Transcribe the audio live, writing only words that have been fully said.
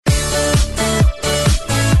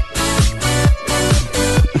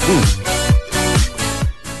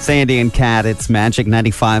Sandy and Kat, it's Magic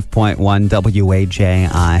 95.1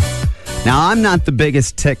 WAJI. Now, I'm not the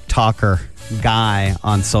biggest TikToker guy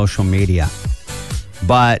on social media,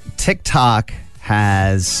 but TikTok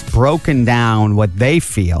has broken down what they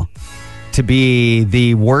feel to be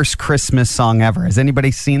the worst Christmas song ever. Has anybody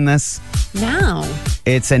seen this? No.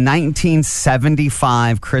 It's a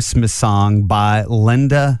 1975 Christmas song by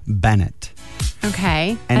Linda Bennett.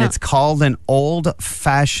 Okay. And it's called An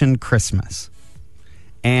Old-Fashioned Christmas.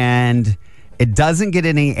 And it doesn't get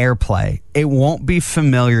any airplay. It won't be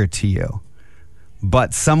familiar to you.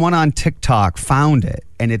 But someone on TikTok found it,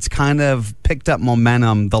 and it's kind of picked up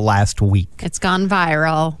momentum the last week. It's gone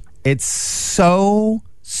viral. It's so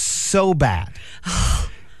bad.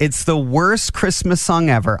 It's the worst Christmas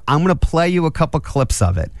song ever. I'm going to play you a couple clips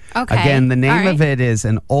of it. Okay. Again, the name of it is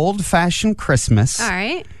An Old-Fashioned Christmas. All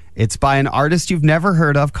right. It's by an artist you've never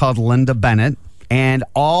heard of called Linda Bennett. And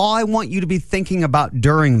all I want you to be thinking about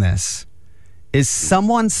during this is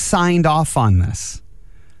someone signed off on this.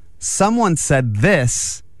 Someone said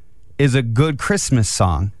this is a good Christmas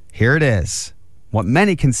song. Here it is. What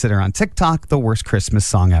many consider on TikTok the worst Christmas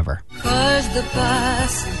song ever. 'Cause the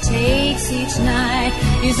bus it takes each night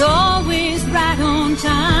is always right on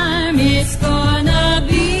time. It's gonna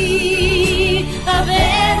be a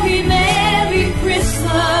very Merry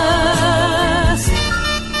Christmas.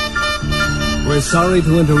 We're sorry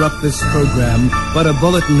to interrupt this program, but a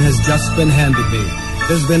bulletin has just been handed me.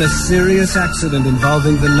 There's been a serious accident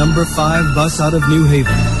involving the number 5 bus out of New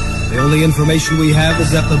Haven. The only information we have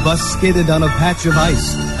is that the bus skidded on a patch of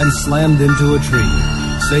ice and slammed into a tree.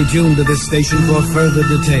 Stay tuned to this station for further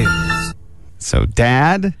details. So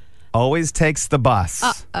Dad always takes the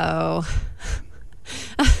bus. Oh,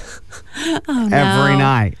 every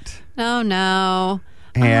night. Oh, no.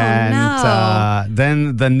 And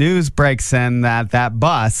then the news breaks in that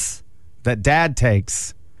bus that Dad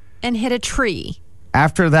takes. And hit a tree.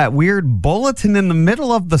 After that weird bulletin in the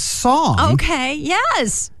middle of the song. Okay,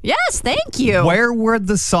 yes. Yes, thank you. Where would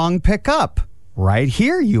the song pick up? Right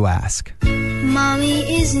here, you ask.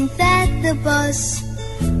 Mommy, isn't that the bus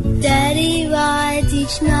Daddy rides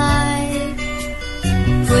each night?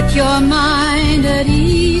 Put your mind at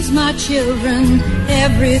ease, my children.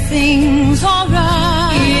 Everything's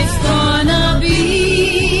alright. It's gonna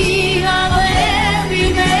be a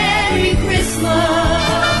very Merry Christmas.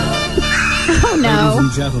 Oh, no. Ladies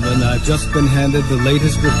and gentlemen, I've just been handed the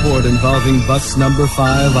latest report involving bus number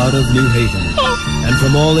 5 out of New Haven. And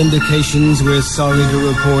from all indications, we're sorry to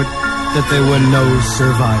report that there were no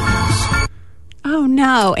survivors. Oh,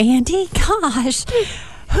 no, Andy. Gosh.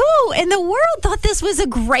 Who in the world thought this was a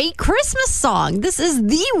great Christmas song? This is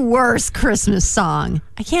the worst Christmas song.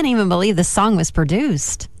 I can't even believe the song was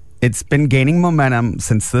produced. It's been gaining momentum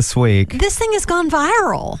since this week. This thing has gone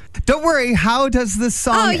viral. Don't worry, how does this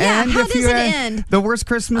song end? How does it end? The worst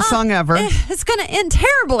Christmas song ever. It's going to end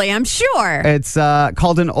terribly, I'm sure. It's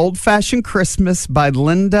called An Old-Fashioned Christmas by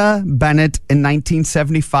Linda Bennett in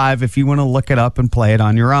 1975, if you want to look it up and play it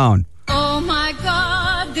on your own. Oh my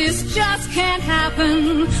God, this just can't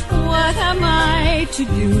happen. What am I to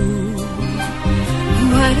do?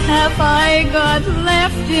 What have I got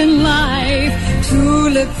left in life to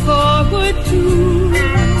look forward to?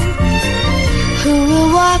 Who will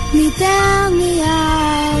walk me down the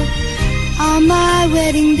aisle on my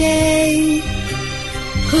wedding day?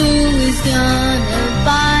 Who is gonna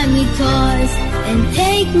buy me toys and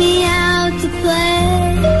take me out to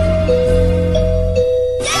play?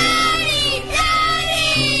 Daddy!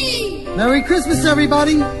 Daddy! Merry Christmas,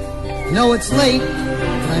 everybody. No, it's late,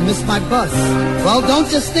 and I missed my bus. Well, don't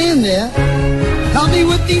just stand there. Help me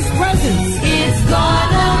with these presents. It's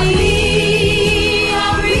gonna be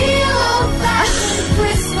a real old-fashioned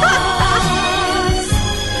Christmas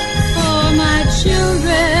for my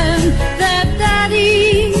children, their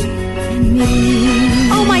daddy, and me.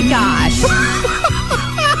 Oh, my gosh.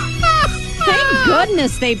 Thank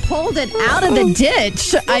goodness they pulled it out of the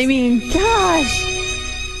ditch. I mean, gosh.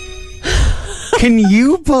 Can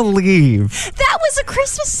you believe That was a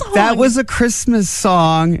Christmas song. that was a Christmas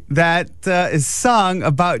song that is sung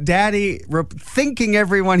about Daddy thinking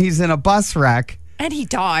everyone he's in a bus wreck? And he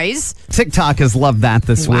dies. TikTok has loved that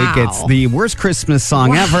this Wow. week. It's the worst Christmas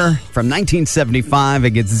song ever from 1975.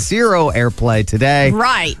 It gets 0 airplay today.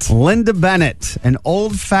 Right. Linda Bennett, An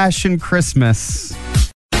Old-Fashioned Christmas.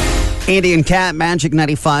 Andy and Kat, Magic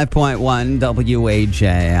 95.1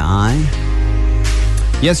 WAJI.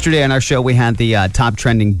 Yesterday on our show, we had the top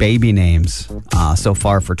trending baby names so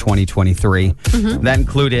far for 2023. That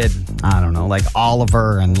included, I don't know, like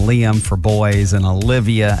Oliver and Liam for boys and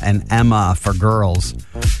Olivia and Emma for girls.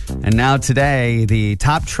 And now today, the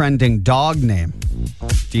top trending dog name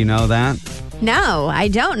Do you know that? No, I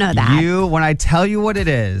don't know that. When I tell you what it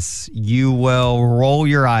is, you will roll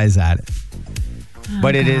your eyes at it.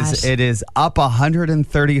 But it is up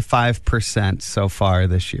 135% so far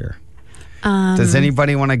this year. Does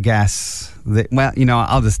anybody want to guess? Well,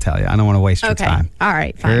 I'll just tell you. I don't want to waste your time. All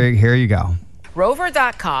right, fine. Here you go.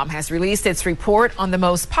 Rover.com has released its report on the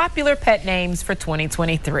most popular pet names for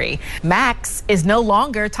 2023. Max is no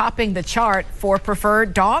longer topping the chart for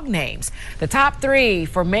preferred dog names. The top 3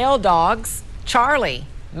 for male dogs, Charlie,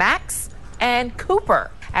 Max, and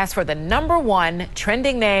Cooper. As for the number 1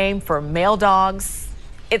 trending name for male dogs,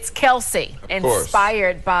 it's Kelsey,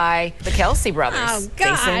 inspired by the Kelsey brothers, Oh,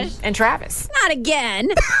 gosh. Jason and Travis. Not again.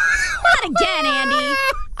 Not again, Andy.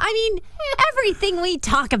 I mean, everything we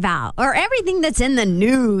talk about or everything that's in the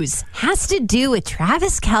news has to do with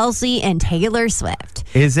Travis Kelce and Taylor Swift.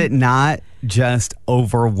 Is it not just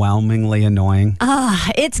overwhelmingly annoying?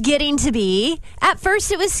 It's getting to be. At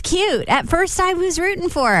first, it was cute. At first, I was rooting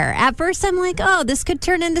for her. At first, I'm like, oh, this could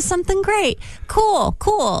turn into something great.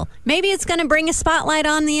 Cool. Maybe it's going to bring a spotlight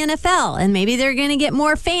on the NFL, and maybe they're going to get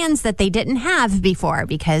more fans that they didn't have before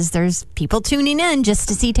because there's people tuning in just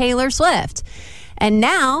to see Taylor Swift. And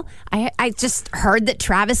now, I just heard that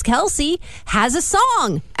Travis Kelce has a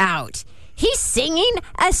song out. He's singing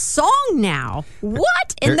a song now.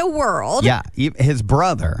 What in the world? Yeah, his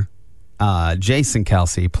brother, Jason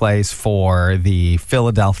Kelce, plays for the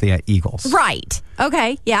Philadelphia Eagles. Right.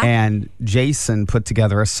 Okay, yeah. And Jason put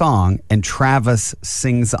together a song, and Travis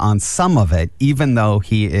sings on some of it, even though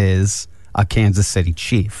he is a Kansas City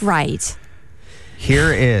Chief. Right.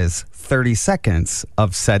 Here is 30 seconds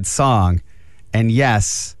of said song. And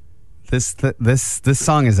yes, this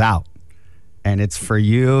song is out. And it's for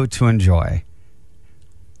you to enjoy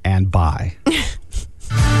and buy. You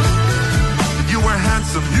were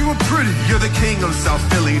handsome, you were pretty, you're the king of South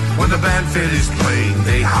Philly. When the band finished playing,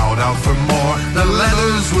 they howled out for more. The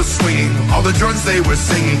leathers were swinging, all the drums they were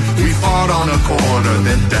singing. We fought on a corner,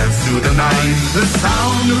 then danced through the night. The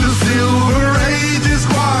sound of the Silver Ages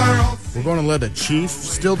choir. We're going to let a chief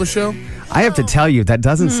steal the show? I have to tell you, that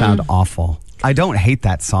doesn't sound awful. I don't hate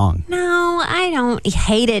that song. No, I don't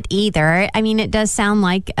hate it either. I mean, it does sound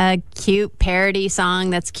like a cute parody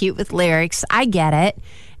song that's cute with lyrics. I get it.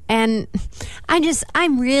 And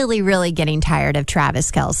I'm really, really getting tired of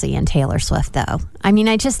Travis Kelce and Taylor Swift, though. I mean,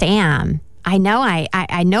 I just am. I know I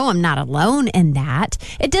know I'm not alone in that.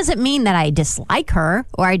 It doesn't mean that I dislike her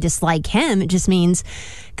or I dislike him. It just means,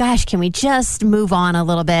 gosh, can we just move on a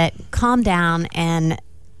little bit, calm down, and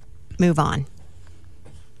move on?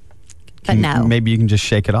 But no. Maybe you can just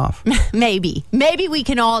shake it off. Maybe we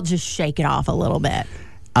can all just shake it off a little bit.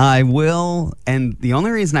 I will, and the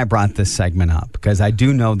only reason I brought this segment up, because I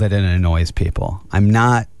do know that it annoys people. I'm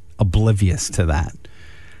not oblivious to that.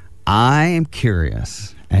 I am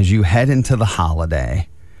curious, as you head into the holiday,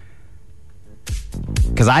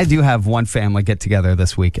 because I do have one family get-together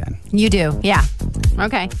this weekend. You do, yeah.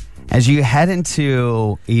 Okay. As you head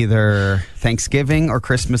into either Thanksgiving or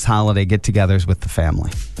Christmas holiday get-togethers with the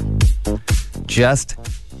family,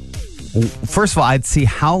 first of all, I'd see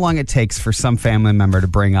how long it takes for some family member to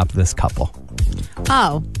bring up this couple.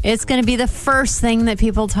 Oh, it's going to be the first thing that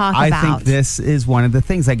people talk I about. think this is one of the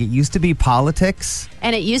things. Like, it used to be politics.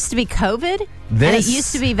 And it used to be COVID. And it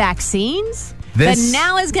used to be vaccines. But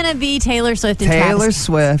now it's going to be Taylor Swift and Taylor Travis.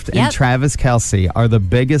 Swift and Yep. Travis Kelce are the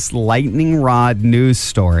biggest lightning rod news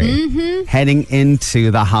story heading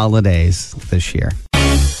into the holidays this year.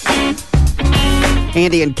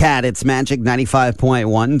 Andy and Kat, it's Magic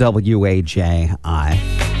 95.1 WAJI.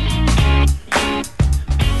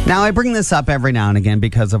 Now, I bring this up every now and again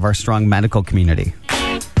because of our strong medical community.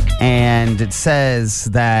 And it says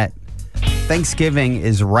that Thanksgiving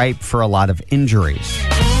is ripe for a lot of injuries.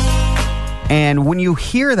 And when you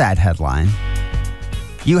hear that headline,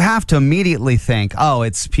 you have to immediately think, oh,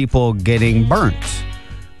 it's people getting burnt.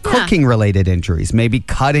 Cooking-related injuries, maybe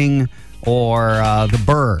cutting or the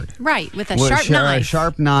bird. Right, with a sharp knife. A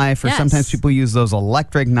sharp knife, or Yes. sometimes people use those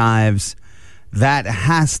electric knives. That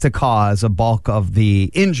has to cause a bulk of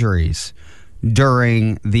the injuries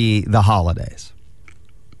during the holidays.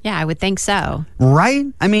 Yeah, I would think so. Right?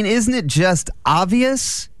 I mean, isn't it just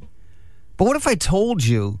obvious? But what if I told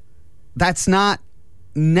you that's not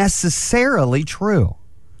necessarily true?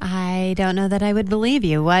 I don't know that I would believe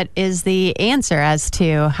you. What is the answer as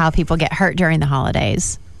to how people get hurt during the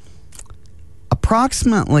holidays?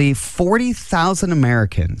 Approximately 40,000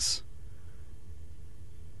 Americans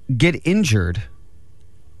get injured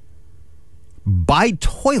by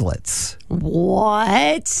toilets.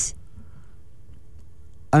 What?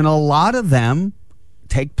 And a lot of them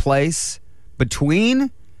take place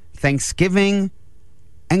between Thanksgiving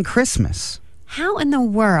and Christmas. How in the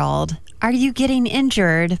world are you getting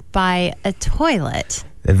injured by a toilet?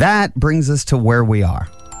 That brings us to where we are.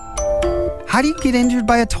 How do you get injured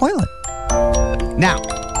by a toilet? Now,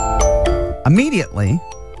 immediately,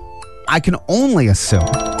 I can only assume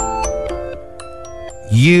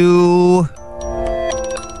you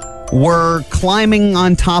were climbing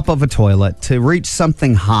on top of a toilet to reach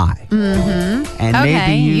something high. Mm-hmm. And Okay,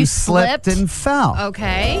 maybe you you slipped slipped. and fell.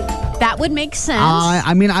 Okay. That would make sense.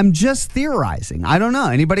 I mean, I'm just theorizing. I don't know.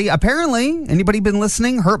 Anybody been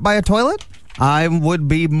listening hurt by a toilet? I would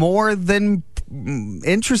be more than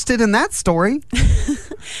interested in that story.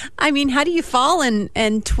 I mean, how do you fall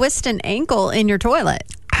and twist an ankle in your toilet?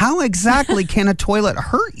 How exactly can a toilet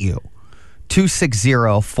hurt you?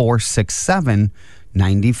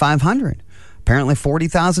 260-467-9500. Apparently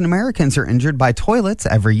 40,000 Americans are injured by toilets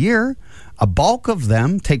every year. A bulk of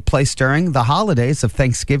them take place during the holidays of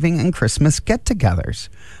Thanksgiving and Christmas get-togethers.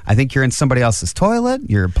 I think you're in somebody else's toilet.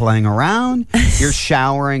 You're playing around. You're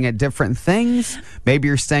showering at different things. Maybe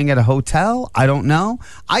you're staying at a hotel. I don't know.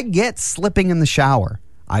 I get slipping in the shower.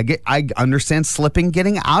 I understand slipping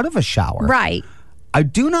getting out of a shower. Right. I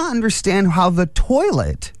do not understand how the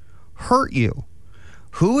toilet hurt you.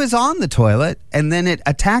 Who is on the toilet and then it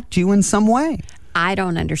attacked you in some way? I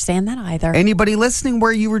don't understand that either. Anybody listening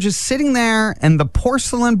where you were just sitting there and the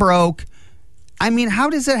porcelain broke? I mean, how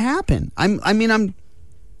does it happen? I'm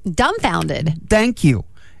dumbfounded. Thank you.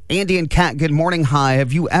 Andy and Kat, good morning. Hi.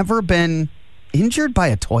 Have you ever been injured by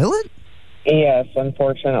a toilet? Yes,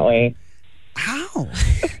 unfortunately. How?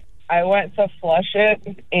 I went to flush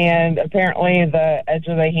it, and apparently the edge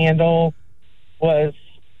of the handle was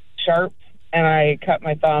sharp, and I cut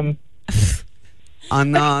my thumb.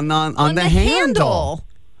 On the handle.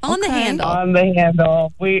 On the handle. On the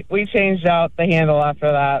handle. We changed out the handle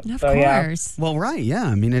after that. Of so, course. Well, right. Yeah.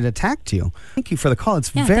 I mean, it attacked you. Thank you for the call.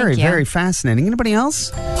 It's Yeah, very, thank you. very fascinating. Anybody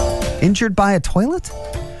else injured by a toilet?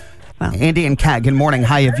 Well. Andy and Kat, good morning.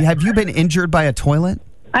 Hi. Have you been injured by a toilet?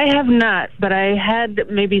 I have not, but I had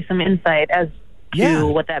maybe some insight as to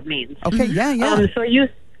what that means. Okay, yeah. So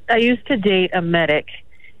I used to date a medic,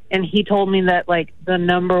 and he told me that like the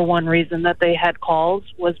number one reason that they had calls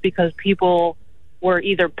was because people were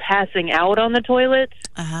either passing out on the toilet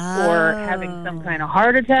or having some kind of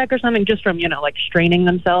heart attack or something, just from like straining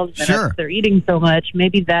themselves. And Sure. if they're eating so much,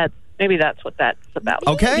 maybe that's what that's about.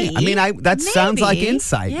 Okay. I mean, that sounds like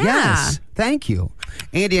insight. Yeah. Yes. Thank you.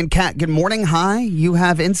 Andy and Kat, good morning. Hi. You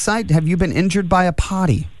have insight. Have you been injured by a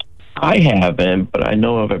potty? I haven't, but I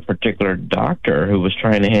know of a particular doctor who was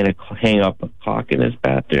trying to hang up a clock in his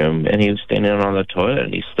bathroom, and he was standing on the toilet,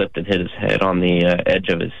 and he slipped and hit his head on the edge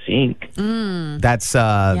of his sink. That's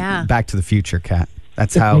Back to the Future, Kat.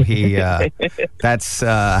 That's how he.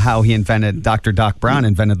 How he invented. Dr. Doc Brown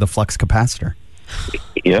invented the flux capacitor.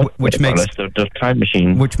 Yeah, which makes the time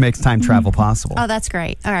machine, which makes time travel possible. Oh, that's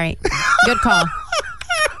great. All right. Good call.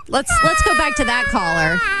 Let's go back to that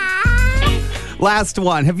caller. Last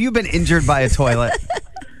one. Have you been injured by a toilet?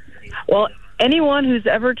 Well, anyone who's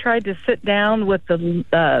ever tried to sit down with the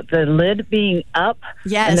lid being up,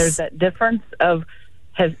 and there's that difference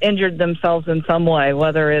has injured themselves in some way,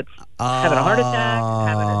 whether it's having a heart attack,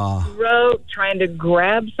 having a stroke, trying to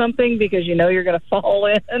grab something because you're going to fall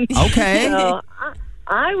in. Okay. So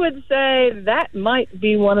I would say that might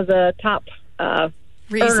be one of the top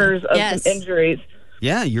earners of some injuries.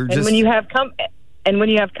 Yeah, And when you have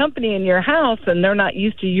company in your house and they're not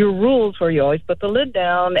used to your rules where you always put the lid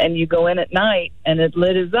down and you go in at night and the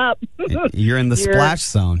lid is up. You're in the splash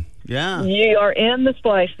zone. Yeah. You are in the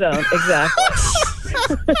splash zone. Exactly.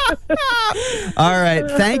 All right.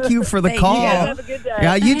 Thank you for the call. You. Have a good day.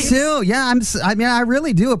 Yeah, you too. Yeah, I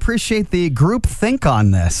really do appreciate the group think on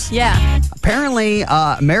this. Yeah. Apparently,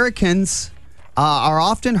 Americans are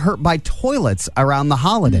often hurt by toilets around the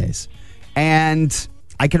holidays. And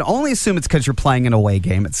I can only assume it's because you're playing an away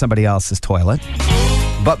game at somebody else's toilet.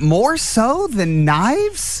 But more so than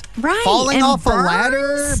knives? Right. Falling and off a burns,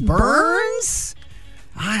 ladder? Burns?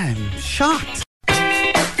 I'm shocked.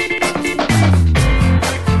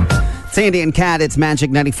 It's Andy and Kat. It's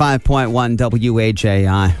Magic 95.1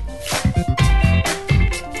 WAJI.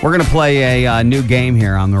 We're going to play a new game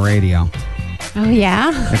here on the radio. Oh,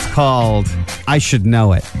 yeah? It's called I Should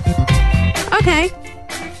Know It. Okay.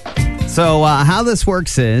 So how this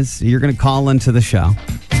works is you're going to call into the show,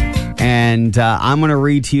 and I'm going to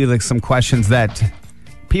read to you some questions that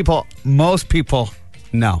most people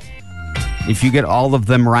know. If you get all of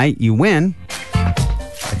them right, you win.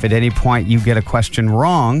 If at any point you get a question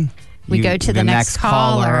wrong, we go to the next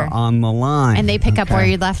caller on the line. And they pick up where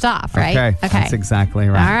you left off, right? Okay. That's exactly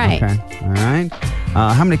right. All right. Okay. All right.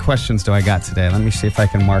 How many questions do I got today? Let me see if I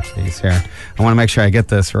can mark these here. I want to make sure I get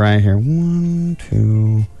this right here. 1,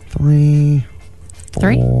 2, 3,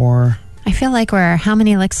 4. I feel like how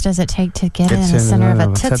many licks does it take to get in the center of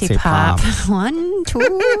a Tootsie Pop? 1,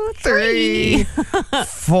 2, 3.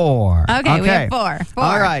 4. Okay, we have four.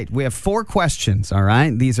 All right, we have 4 questions, all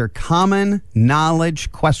right? These are common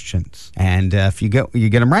knowledge questions. And if you get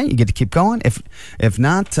them right, you get to keep going. If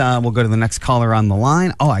not, we'll go to the next caller on the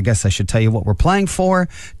line. Oh, I guess I should tell you what we're playing for.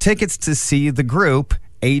 Tickets to see the group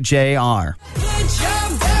AJR.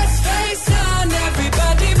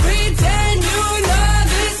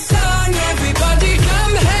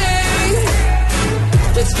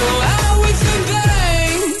 Let's go out with the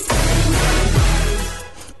bang.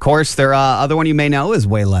 Of course, their other one you may know is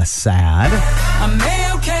Way Less Sad. I'm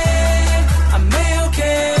okay.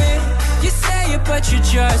 You say it, but you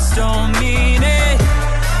just don't mean it.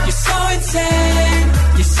 You're so insane.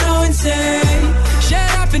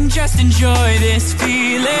 Shut up and just enjoy this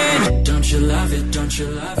feeling. Don't you love it? Don't you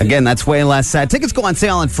love it? Again, that's Way Less Sad. Tickets go on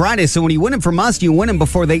sale on Friday, so when you win them from us, you win them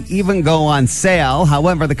before they even go on sale.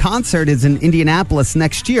 However, the concert is in Indianapolis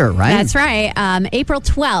next year, right? That's right. April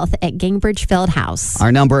 12th at Gingrich Fieldhouse.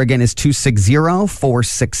 Our number again is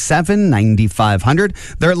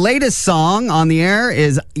 260-467-9500. Their latest song on the air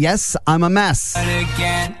is Yes, I'm a Mess.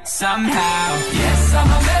 Again, somehow. Yes, I'm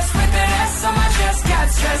a mess with an S on my chest. Got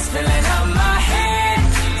stress filling up my head.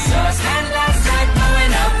 So I spent last night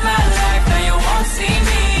blowing up my life. Now you won't see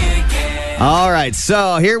me again. All right,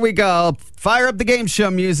 so here we go. Fire up the game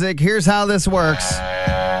show music. Here's how this works.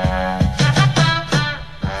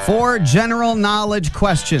 4 general knowledge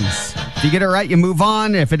questions. If you get it right, you move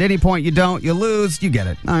on. If at any point you don't, you lose. You get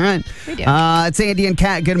it. All right. We do. It's Andy and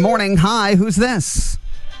Kat. Good morning. Hi, who's this?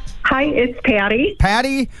 Hi, it's Patty.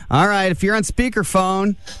 Patty? All right, if you're on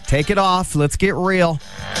speakerphone, take it off. Let's get real.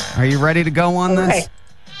 Are you ready to go on this?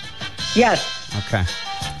 Yes. Okay.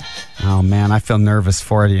 Oh, man, I feel nervous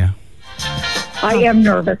for you. I am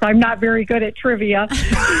nervous. I'm not very good at trivia.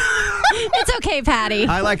 It's okay, Patty.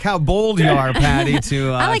 I like how bold you are, Patty.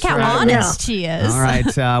 I like how honest she is. All right,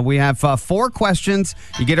 we have 4 questions.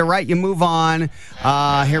 You get it right, you move on.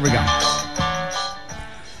 Here we go.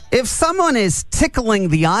 If someone is tickling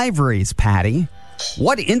the ivories, Patty,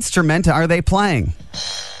 what instrument are they playing?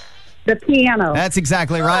 The piano. That's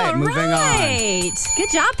exactly right. Moving on. Good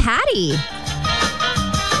job, Patty.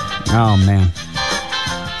 Oh, man.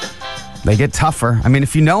 They get tougher. I mean,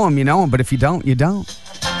 if you know them, you know them. But if you don't, you don't.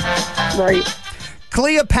 Right.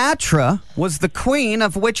 Cleopatra was the queen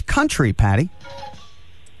of which country, Patty?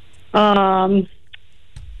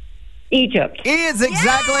 Egypt. Is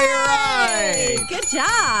exactly right. Good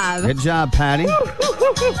job. Good job, Patty.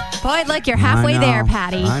 Boy, look, you're halfway there,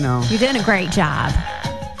 Patty. I know. You're doing a great job.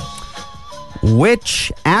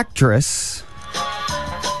 Which actress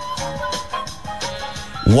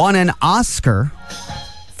won an Oscar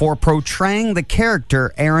for portraying the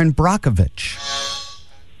character Erin Brockovich?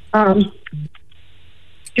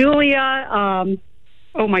 Julia,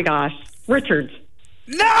 oh my gosh, Richards.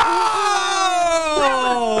 No!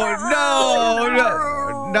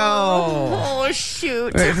 Oh,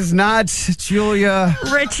 shoot. It is not Julia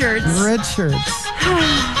Richards. Richards.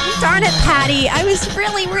 Darn it, Patty. I was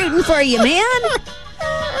really rooting for you, man.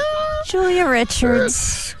 Julia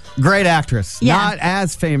Richards. Great actress. Yeah. Not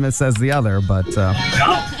as famous as the other, but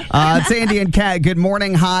it's Andy and Kat. Good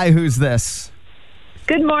morning. Hi, who's this?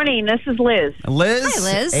 Good morning. This is Liz. Liz?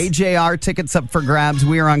 Hi, Liz. AJR tickets up for grabs.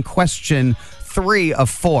 We are on question 3 of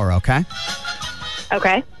 4, okay?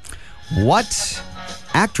 Okay. What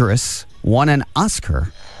actress won an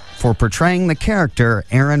Oscar for portraying the character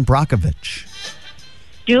Erin Brockovich?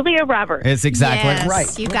 Julia Roberts. It's exactly Yes,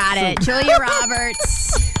 right. you got it. Julia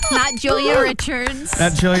Roberts, not Julia Richards.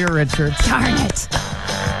 Not Julia Richards. Darn it.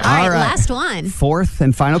 All right, last one. 4th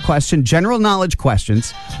and final question, general knowledge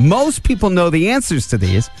questions. Most people know the answers to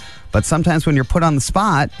these, but sometimes when you're put on the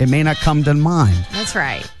spot, it may not come to mind. That's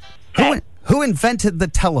right. Who invented the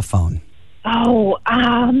telephone? Oh,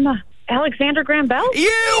 Alexander Graham Bell?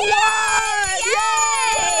 You won!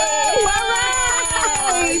 Yay! All right!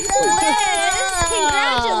 Liz,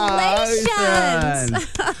 congratulations.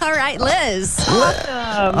 All right, Liz.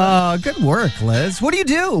 Good work, Liz. What do you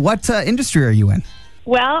do? What industry are you in?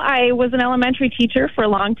 Well, I was an elementary teacher for a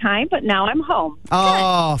long time, but now I'm home.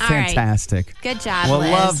 Oh, Good. fantastic. Right. Good job, well,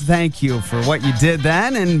 Liz. thank you for what you did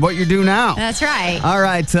then and what you do now. That's right. All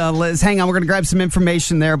right, Liz, hang on. We're going to grab some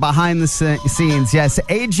information there behind the scenes. Yes,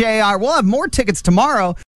 AJR. We'll have more tickets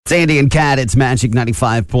tomorrow. It's Andy and Kat. It's Magic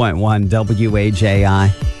 95.1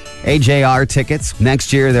 WAJI. AJR tickets.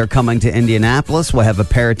 Next year, they're coming to Indianapolis. We'll have a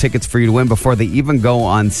pair of tickets for you to win before they even go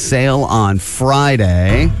on sale on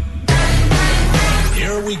Friday.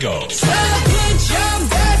 Here we go. So put your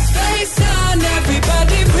best face on,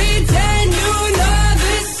 everybody pretend you know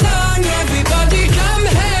this song. Everybody come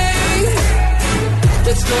hang.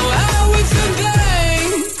 Let's go out with the bang.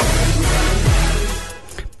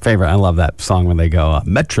 Favorite. I love that song when they go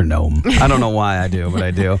metronome. I don't know why I do, but I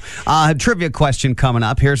do. Trivia question coming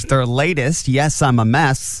up. Here's their latest. Yes, I'm a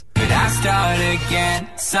mess. But I start again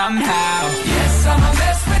somehow. Yes, I'm a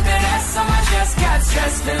mess with an S on my chest. Got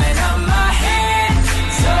stress filling up my head.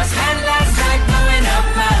 So I spent last night blowing up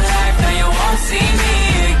my life. Now you won't see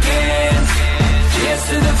me again. Cheers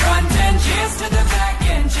to the front and cheers to the back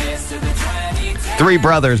and cheers to the 2010. Three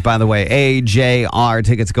brothers, by the way. AJR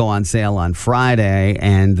tickets go on sale on Friday,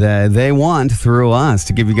 and they want through us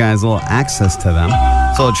to give you guys a little access to them.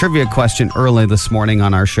 So a trivia question early this morning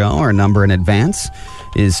on our show. Our number in advance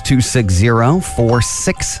is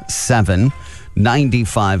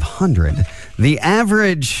 260-467-9500. The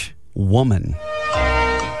average woman.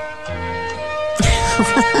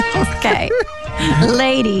 Okay.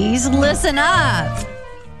 Ladies, listen up.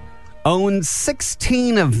 Owns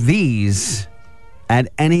 16 of these at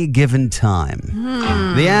any given time.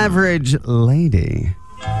 The average lady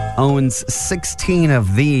owns 16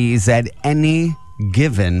 of these at any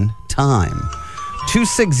given time.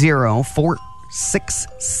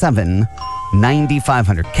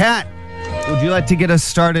 260-467-9500. Kat, would you like to get us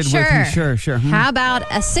started with? Sure. How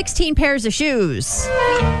about 16 pairs of shoes?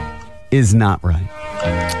 Is not right.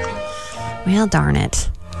 Well, darn it.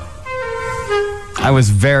 I was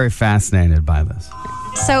very fascinated by this.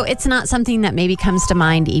 So it's not something that maybe comes to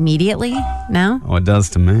mind immediately? No? Oh, it does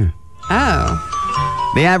to me.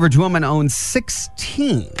 Oh. The average woman owns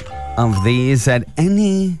 16 of these at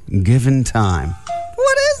any given time.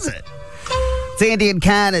 What is it? It's Andy and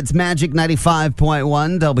Kat. It's Magic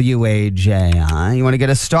 95.1 WAJI. You want to get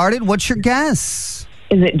us started? What's your guess?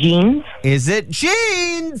 Is it jeans? Is it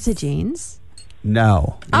jeans? Is it jeans?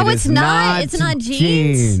 No. Oh, it it's is not? It's not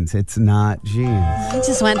jeans? It's not jeans. I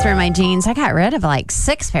just went through my jeans. I got rid of like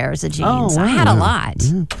 6 pairs of jeans. Oh, wow. I had a lot.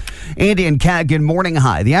 Yeah. Andy and Kat, good morning.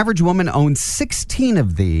 Hi. The average woman owns 16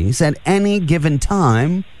 of these at any given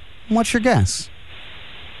time. What's your guess?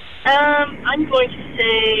 I'm going to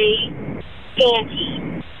say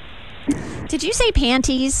panties. Did you say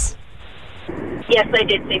panties? Yes, I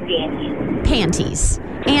did say panties. Panties.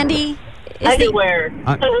 Andy? Underwear.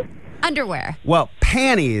 Underwear. Well,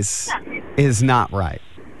 panties is not right.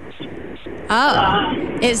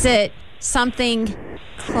 Oh. Is it something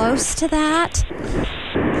close to that?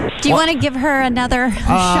 Do you want to give her another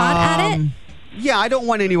shot at it? Yeah, I don't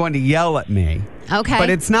want anyone to yell at me. Okay. But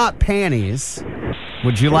it's not panties.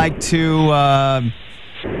 Would you like to, out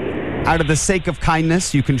of the sake of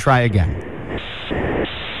kindness, you can try again.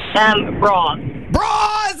 Bras.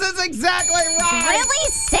 Bras is exactly right. Really?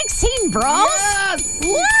 16 bras? Yes.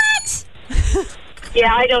 What?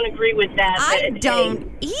 Yeah, I don't agree with that. I don't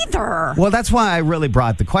either. Well, that's why I really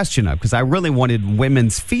brought the question up, because I really wanted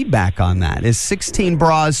women's feedback on that. Is 16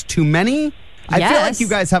 bras too many? I feel like you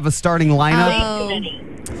guys have a starting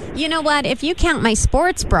lineup. You know what? If you count my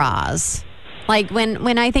sports bras, like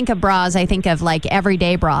when I think of bras, I think of like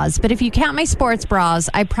everyday bras. But if you count my sports bras,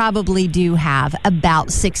 I probably do have about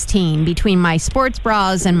 16 between my sports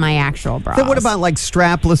bras and my actual bras. So what about like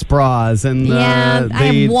strapless bras? And I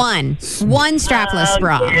have one strapless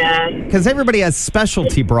bra. Because everybody has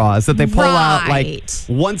specialty bras that they pull out like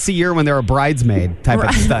once a year when they're a bridesmaid type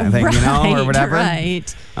of thing, you know, or whatever.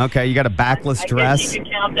 Right. Okay, you got a backless dress. I guess you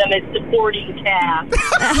could count them as supporting cast.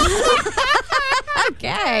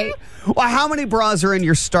 Okay. Well, how many bras are in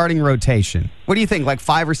your starting rotation? What do you think? Like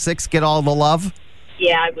 5 or 6 get all the love?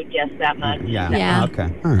 Yeah, I would guess that much. Yeah.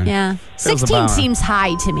 Okay. All right. Yeah. 16 seems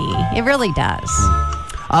high to me. It really does.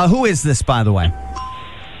 Who is this, by the way?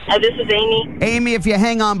 This is Amy. Amy, if you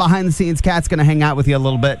hang on behind the scenes, Kat's going to hang out with you a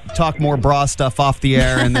little bit, talk more bra stuff off the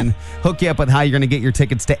air, and then hook you up with how you're going to get your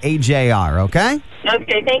tickets to AJR, okay?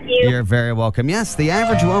 Okay, thank you. You're very welcome. Yes, the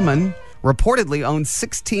average woman reportedly owns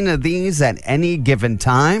 16 of these at any given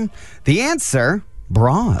time. The answer,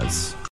 bras.